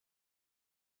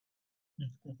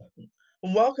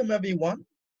Welcome everyone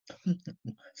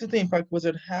to Theme Park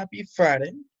Wizard. Happy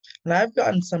Friday. And I've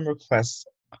gotten some requests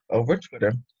over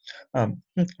Twitter um,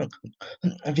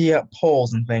 via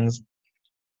polls and things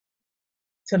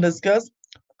to discuss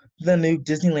the new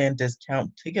Disneyland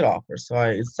discount ticket offer. So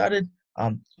I decided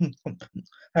um,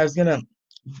 I was gonna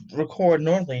record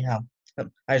normally how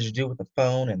I should do with the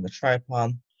phone and the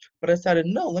tripod, but I decided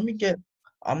no, let me get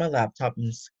on my laptop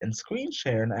and screen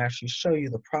share and actually show you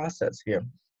the process here.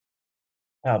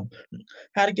 Um,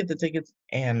 how to get the tickets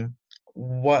and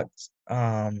what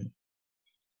um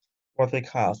what they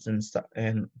cost and stuff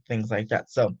and things like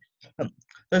that. So um,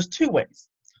 there's two ways.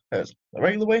 There's the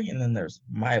regular way and then there's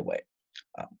my way.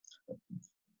 Um,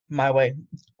 my way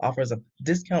offers a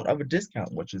discount of a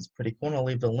discount, which is pretty cool. And I'll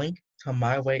leave the link to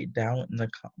my way down in the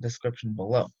description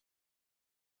below.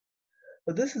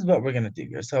 But this is what we're gonna do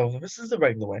here. So this is the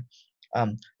regular way.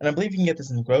 And I believe you can get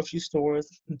this in grocery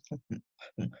stores,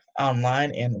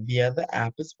 online, and via the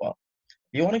app as well.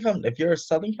 You want to come if you're a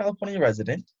Southern California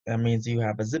resident, that means you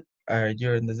have a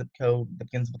you're in the zip code that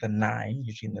begins with a 9,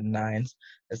 usually in the nines,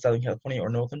 a Southern California or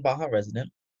Northern Baja resident,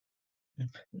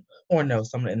 or know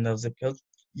someone in those zip codes.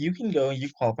 You can go and you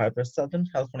qualify for Southern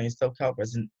California SoCal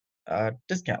resident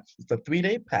discount. It's a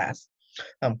 3-day pass.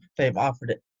 They've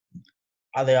offered it.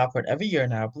 They offer it every year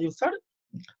now. I believe it started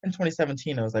in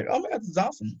 2017. I was like, oh my God, this is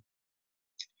awesome.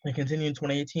 They continue in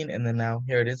 2018, and then now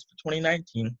here it is for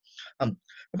 2019. The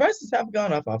prices have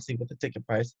gone up, obviously, with the ticket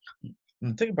price.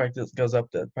 When the ticket price goes up,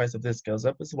 the price of this goes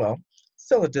up as well.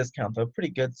 Still a discount, though, pretty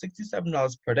good,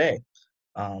 $67 per day.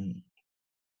 Um,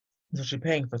 so you're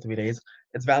paying for 3 days.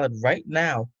 It's valid right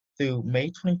now through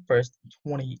May 21st,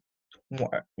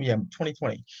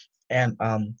 2020. And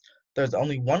there's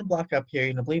only one blackout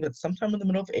period, and I believe it's sometime in the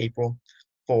middle of April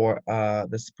for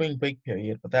the spring break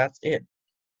period, but that's it.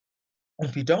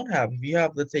 If you have,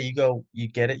 let's say you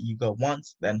get it, you go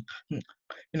once, then you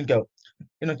don't go,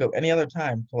 you don't go any other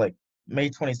time for like May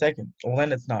 22nd. Well,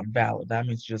 then it's not valid. That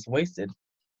means you just wasted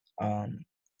um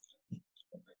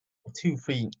two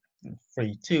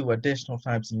two additional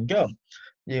times you can go.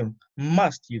 You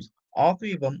must use all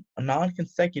three of them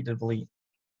non-consecutively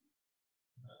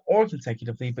or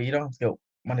consecutively, but you don't have to go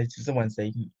Monday, Tuesday, Wednesday.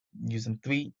 You can use them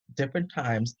three different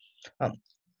times, um,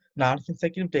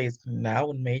 non-consecutive days from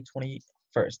now and May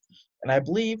 21st. And I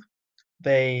believe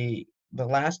the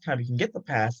last time you can get the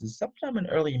pass is sometime in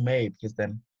early May because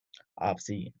then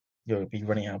obviously you'll be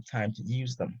running out of time to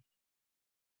use them.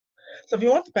 So if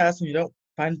you want the pass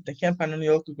and they can't find it in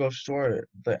your local grocery store,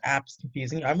 the app's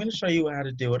confusing, I'm going to show you how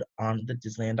to do it on the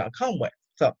Disneyland.com way.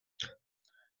 So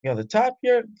you go to the top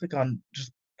here, click on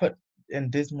just put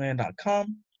in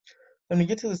Disneyland.com. Then you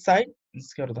get to the site,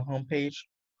 let's go to the home page.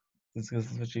 This is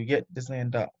what you get,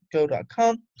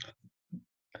 Disneyland.go.com.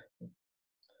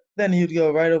 Then you'd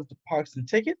go right over to parks and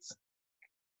tickets.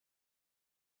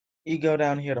 You go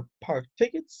down here to park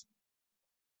tickets.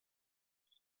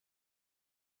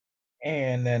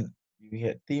 And then you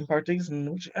hit theme park tickets.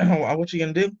 And what you're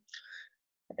going to do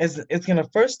is it's going to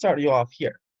first start you off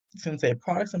here. It's going to say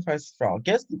products and prices for all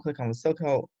guests. You click on the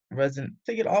SoCal resident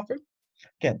ticket offer.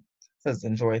 Again, it says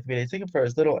enjoy a 3-day ticket for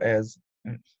as little as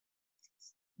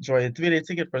enjoy a 3-day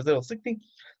ticket for as little as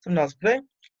 $67 per day.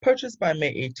 Purchased by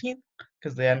May 18th,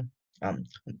 because then um,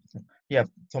 you have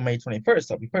till May 21st.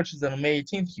 So if you purchase it on May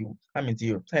 18th, that means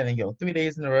you're planning to go 3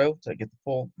 days in a row to get the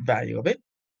full value of it.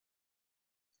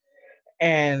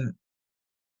 And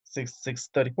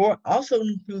 634 also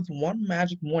includes one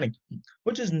Magic Morning,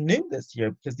 which is new this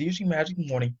year because usually Magic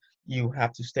Morning you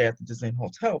have to stay at the Disneyland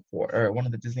Hotel for, or one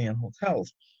of the Disneyland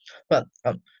hotels. But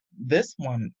this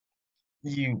one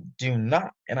you do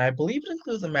not, and I believe it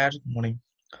includes a Magic Morning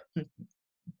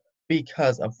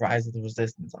because of Rise of the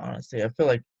Resistance. Honestly, I feel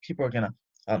like people are gonna.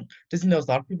 Disney knows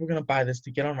a lot of people are gonna buy this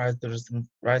to get on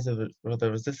Rise of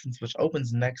the Resistance, which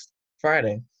opens next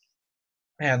Friday,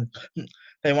 and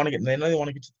they know they want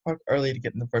to get to the park early to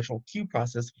get in the virtual queue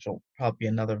process, which will probably be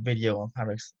another video on how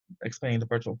to explain the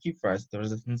virtual queue for Rise of the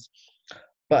Resistance.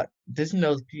 But Disney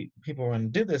knows people are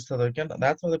going to do this, so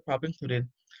that's why they probably included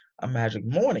a Magic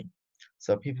Morning.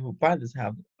 So people who buy this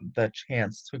have the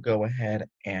chance to go ahead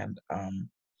and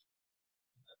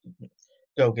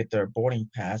go get their boarding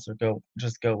pass or go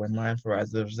in line for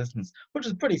Rise of the Resistance, which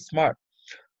is pretty smart.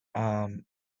 Um,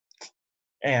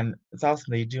 and it's also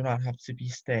they do not have to be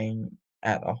staying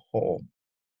at a hotel.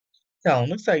 It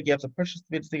looks like you have to purchase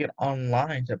the ticket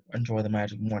online to enjoy the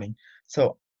Magic Morning.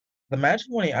 So the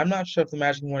Magic Morning, I'm not sure if the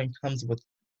Magic Morning comes with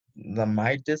the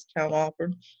My Discount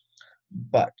offer,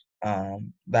 but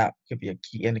that could be a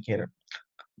key indicator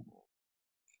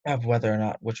of whether or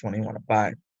not which one you want to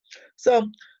buy. So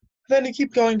Then you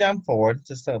keep going down forward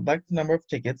to select the number of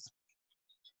tickets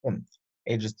from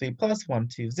ages 3 plus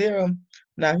 120.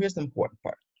 Now here's the important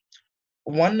part.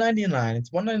 199.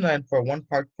 It's 199 for one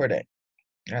park per day.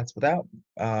 That's without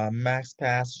max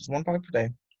pass, just one park per day.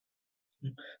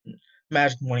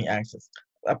 Magic Morning access.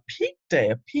 A peak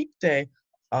day,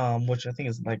 which I think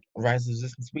is like Rise of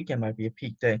Resistance weekend might be a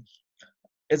peak day,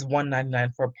 is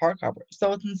 199 for a park hopper.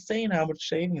 So it's insane how much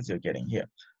savings you're getting here.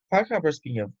 Park hoppers,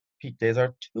 speaking of peak days,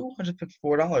 are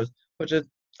 $254, which is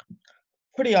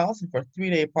pretty awesome for a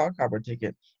 3-day park hopper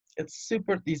ticket. It's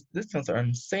super. These discounts are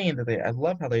insane. I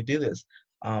love how they do this.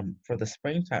 For the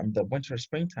springtime, the winter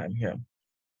springtime here.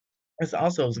 It's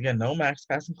also, again, no max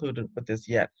pass included with this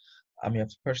yet. You have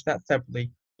to purchase that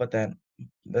separately, but then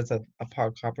there's a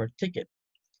park hopper ticket,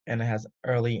 and it has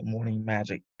early morning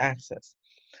magic access.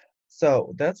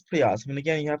 So that's pretty awesome. And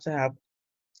again, you have to have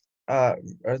a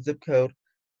zip code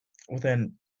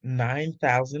within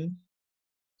 9,000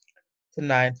 to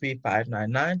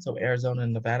 93599. So Arizona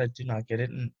and Nevada do not get it,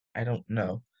 and I don't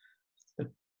know. But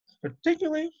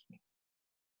particularly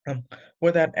um,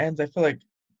 where that ends, I feel like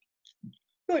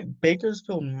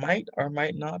Bakersfield might or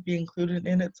might not be included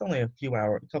in it. It's only a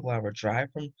couple hour drive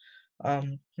from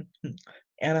um,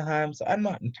 Anaheim, so I'm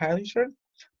not entirely sure.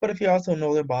 But if you're also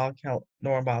Northern Baja,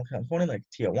 California, like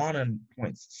Tijuana and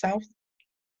points south,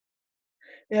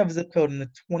 they have a zip code in the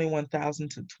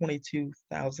 21,000 to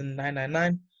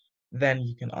 22,999. Then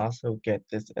you can also get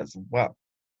this as well.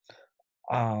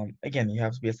 Again, you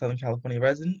have to be a Southern California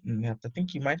resident, and you have to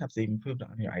think you might have to even prove it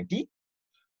on your ID.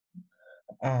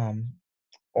 Um,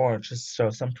 or just show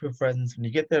some proof of residence when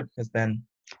you get there, because then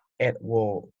it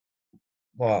will,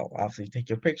 well, obviously take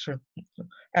your picture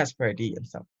as per ID and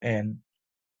stuff, and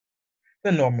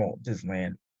the normal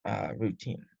Disneyland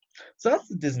routine. So that's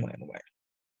the Disneyland way.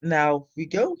 Now, if we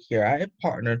go here, I have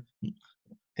partnered,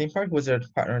 Theme Park Wizard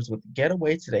partners with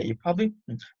Getaway Today. If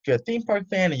you're a theme park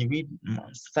fan and you read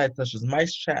sites such as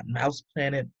Mice Chat, Mouse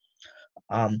Planet,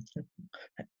 um,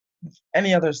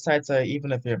 any other sites,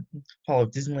 even if you follow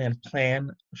Disneyland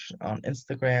Plan on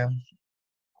Instagram,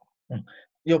 um,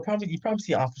 you probably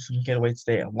see offers from Getaway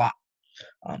Today a lot.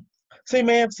 Um, so you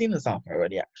may have seen this offer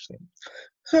already, actually,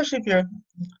 especially if you're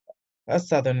a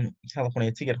Southern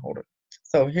California ticket holder.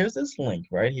 So here's this link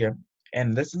right here,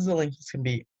 and this is a link that's going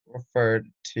to be referred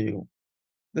to.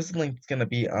 This link is going to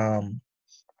be on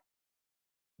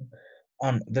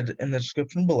the in the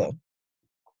description below,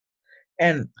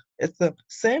 and it's the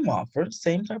same offer,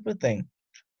 same type of thing,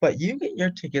 but you get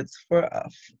your tickets for a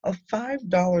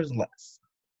 $5 less.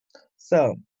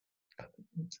 So,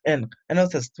 and I know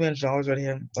it says $300 right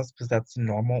here. That's because that's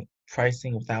normal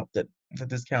pricing without the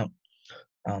discount.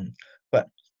 But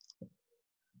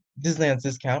Disneyland's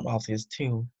discount obviously is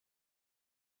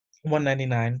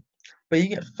 199, but you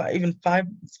get five.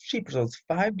 It's cheaper, so it's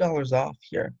 $5 off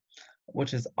here,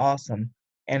 which is awesome.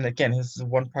 And again, this is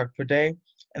one park per day,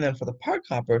 and then for the park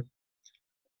hopper,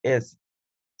 is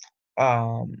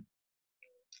um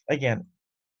again,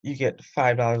 you get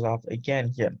 $5 off again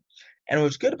here. And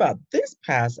what's good about this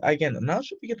pass, again, I'm not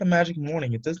sure if you get the Magic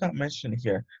Morning. It does not mention it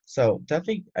here. So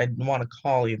definitely, I want to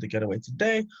call you to Getaway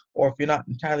Today, or if you're not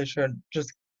entirely sure,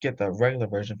 just get the regular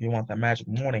version if you want that Magic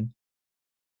Morning.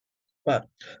 But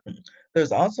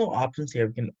there's also options here.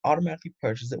 You can automatically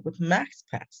purchase it with Max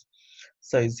Pass.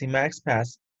 So you see, Max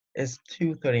Pass is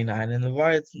 $239,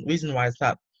 and reason why it's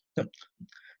not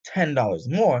 $10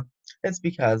 more, it's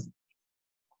because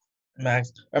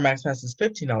Max Pass is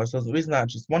 $15. So the reason not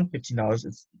just $115,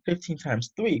 it's 15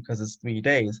 times 3 because it's 3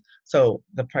 days. So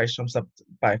the price jumps up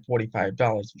by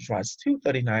 $45, which is why it's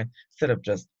 $239 instead of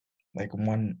just like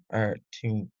one or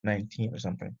 219 or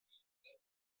something.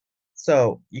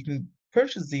 So you can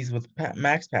purchase these with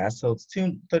Max Pass. So it's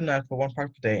 $239 for one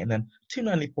park per day, and then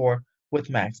 $294 with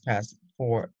Max Pass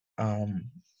for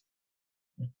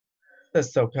the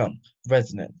SoCal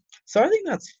resident. So I think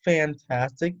that's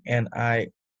fantastic, and I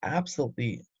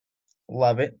absolutely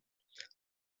love it.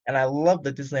 And I love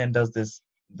that Disneyland does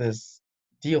this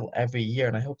deal every year,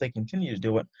 and I hope they continue to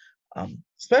do it.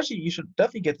 Especially, you should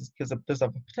definitely get this because there's a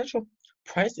potential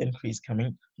price increase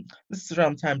coming. This is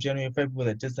around the time January,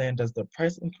 February that Disneyland does the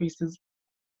price increases.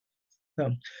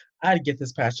 So I'd get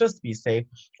this pass just to be safe,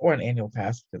 or an annual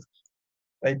pass because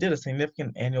they did a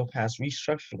significant annual pass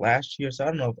restructure last year. So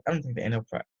I don't think the annual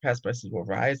pass prices will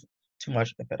rise too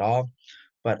much, if at all.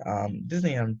 But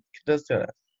Disneyland does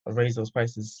raise those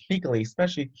prices sneakily,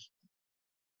 especially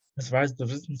as Rise of the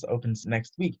Resistance opens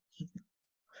next week.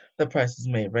 The prices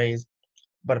may raise,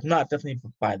 but if not, definitely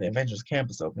by the Avengers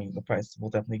Campus opening, the prices will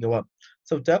definitely go up.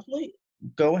 So definitely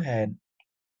go ahead.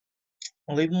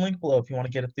 I'll leave the link below if you want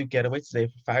to get it through Getaway Today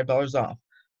for $5 off.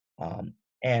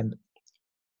 and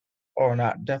or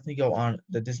not, definitely go on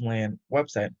the Disneyland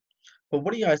website. But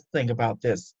what do you guys think about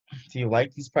this? Do you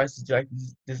like these prices? Do you like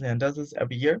Disneyland does this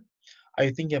every year? Are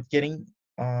you thinking of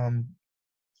um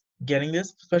getting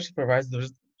this, especially for Rise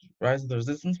of the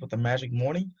Resistance with the Magic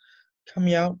Morning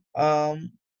coming out?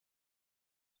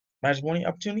 Magic Morning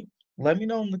opportunity? Let me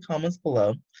know in the comments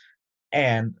below.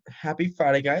 And happy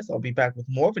Friday, guys. I'll be back with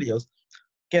more videos.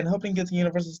 Again, hoping to get to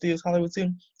Universal Studios Hollywood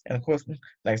soon. And of course,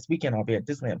 next weekend I'll be at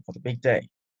Disneyland for the big day.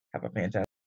 Have a fantastic